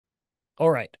All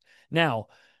right. Now,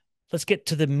 let's get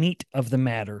to the meat of the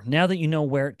matter. Now that you know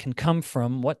where it can come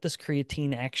from, what does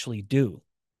creatine actually do?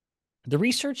 The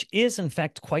research is, in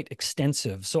fact, quite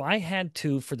extensive. So I had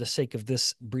to, for the sake of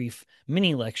this brief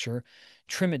mini lecture,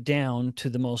 trim it down to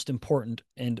the most important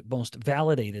and most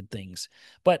validated things.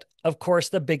 But of course,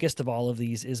 the biggest of all of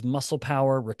these is muscle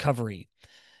power recovery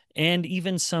and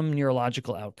even some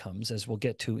neurological outcomes, as we'll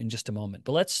get to in just a moment.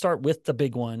 But let's start with the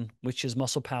big one, which is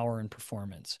muscle power and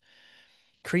performance.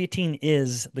 Creatine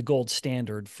is the gold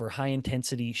standard for high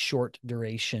intensity, short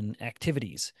duration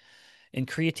activities. And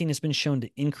creatine has been shown to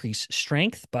increase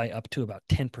strength by up to about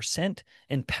 10%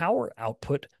 and power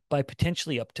output by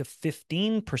potentially up to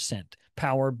 15%.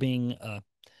 Power being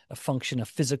a function of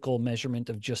physical measurement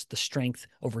of just the strength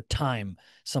over time,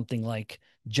 something like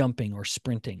jumping or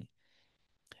sprinting.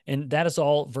 And that is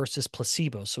all versus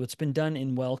placebo. So it's been done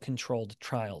in well controlled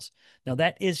trials. Now,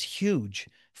 that is huge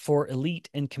for elite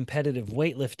and competitive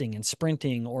weightlifting and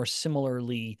sprinting or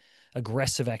similarly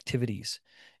aggressive activities.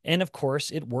 And of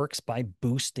course, it works by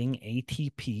boosting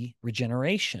ATP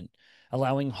regeneration,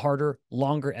 allowing harder,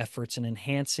 longer efforts and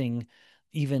enhancing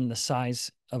even the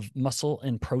size of muscle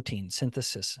and protein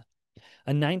synthesis.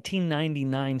 A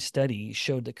 1999 study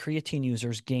showed that creatine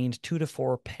users gained 2 to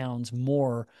 4 pounds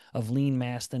more of lean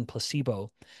mass than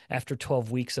placebo after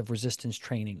 12 weeks of resistance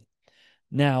training.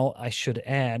 Now, I should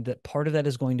add that part of that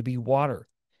is going to be water,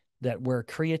 that where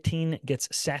creatine gets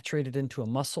saturated into a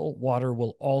muscle, water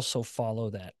will also follow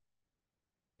that.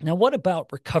 Now, what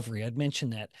about recovery? I'd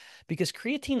mentioned that because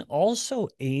creatine also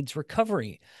aids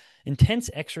recovery. Intense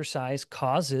exercise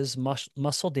causes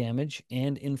muscle damage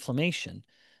and inflammation,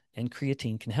 and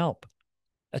creatine can help.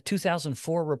 A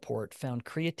 2004 report found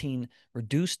creatine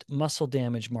reduced muscle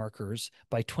damage markers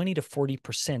by 20 to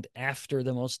 40% after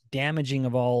the most damaging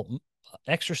of all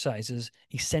exercises,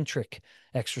 eccentric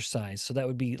exercise. So that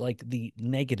would be like the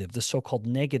negative, the so-called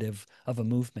negative of a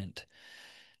movement,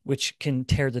 which can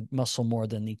tear the muscle more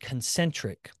than the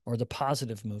concentric or the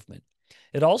positive movement.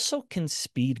 It also can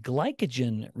speed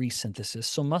glycogen resynthesis,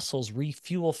 so muscles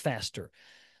refuel faster.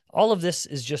 All of this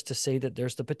is just to say that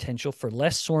there's the potential for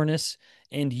less soreness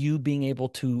and you being able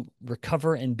to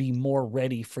recover and be more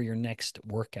ready for your next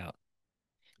workout.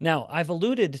 Now, I've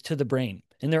alluded to the brain,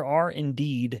 and there are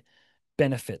indeed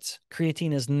benefits.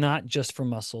 Creatine is not just for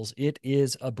muscles, it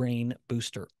is a brain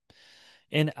booster.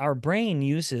 And our brain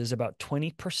uses about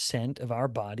 20% of our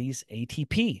body's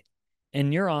ATP. And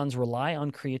neurons rely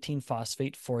on creatine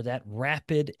phosphate for that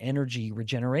rapid energy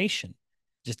regeneration,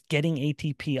 just getting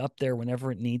ATP up there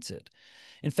whenever it needs it.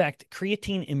 In fact,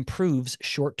 creatine improves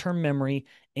short term memory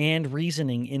and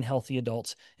reasoning in healthy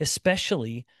adults,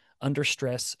 especially under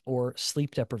stress or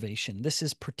sleep deprivation. This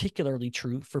is particularly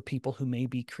true for people who may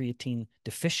be creatine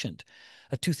deficient.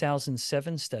 A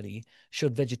 2007 study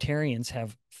showed vegetarians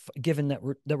have given that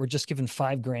were just given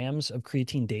 5 grams of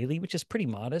creatine daily, which is pretty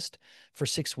modest, for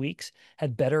 6 weeks,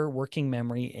 had better working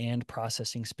memory and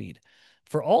processing speed.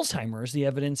 For Alzheimer's, the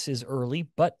evidence is early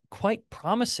but quite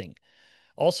promising.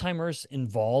 Alzheimer's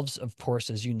involves, of course,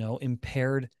 as you know,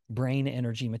 impaired brain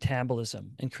energy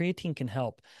metabolism, and creatine can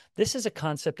help. This is a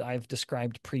concept I've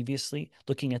described previously,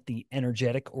 looking at the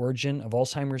energetic origin of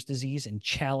Alzheimer's disease and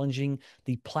challenging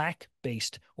the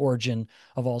plaque-based origin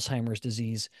of Alzheimer's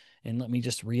disease. And let me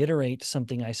just reiterate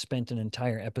something I spent an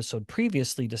entire episode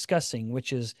previously discussing,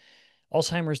 which is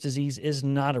Alzheimer's disease is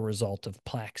not a result of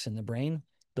plaques in the brain.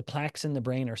 The plaques in the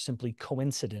brain are simply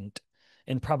coincident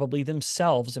and probably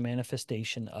themselves a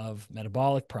manifestation of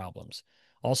metabolic problems.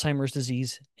 Alzheimer's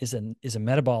disease is a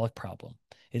metabolic problem.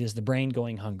 It is the brain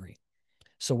going hungry.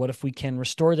 So, what if we can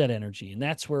restore that energy? And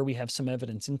that's where we have some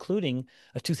evidence, including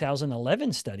a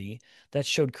 2011 study that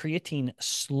showed creatine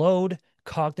slowed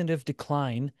cognitive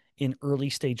decline in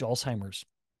early stage Alzheimer's.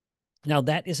 Now,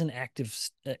 that is an active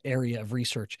area of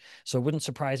research. So it wouldn't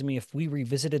surprise me if we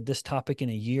revisited this topic in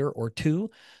a year or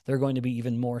two. There are going to be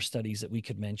even more studies that we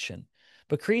could mention.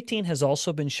 But creatine has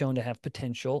also been shown to have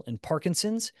potential in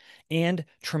Parkinson's and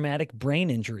traumatic brain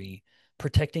injury,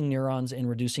 protecting neurons and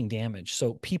reducing damage.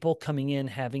 So people coming in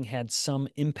having had some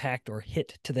impact or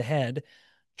hit to the head,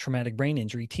 traumatic brain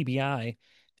injury, TBI,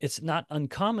 it's not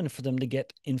uncommon for them to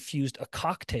get infused a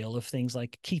cocktail of things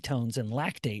like ketones and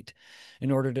lactate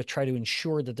in order to try to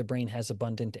ensure that the brain has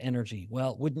abundant energy.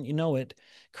 Well, wouldn't you know it,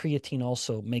 creatine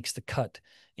also makes the cut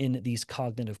in these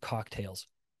cognitive cocktails.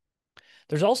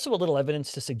 There's also a little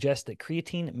evidence to suggest that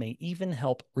creatine may even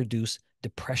help reduce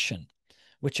depression.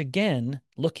 which again,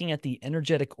 looking at the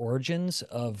energetic origins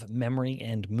of memory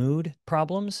and mood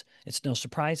problems, it's no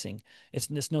surprise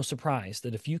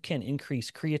that if you can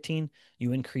increase creatine,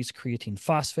 you increase creatine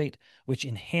phosphate, which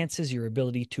enhances your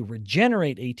ability to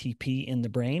regenerate ATP in the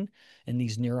brain and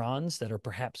these neurons that are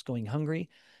perhaps going hungry,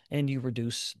 and you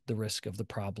reduce the risk of the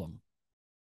problem.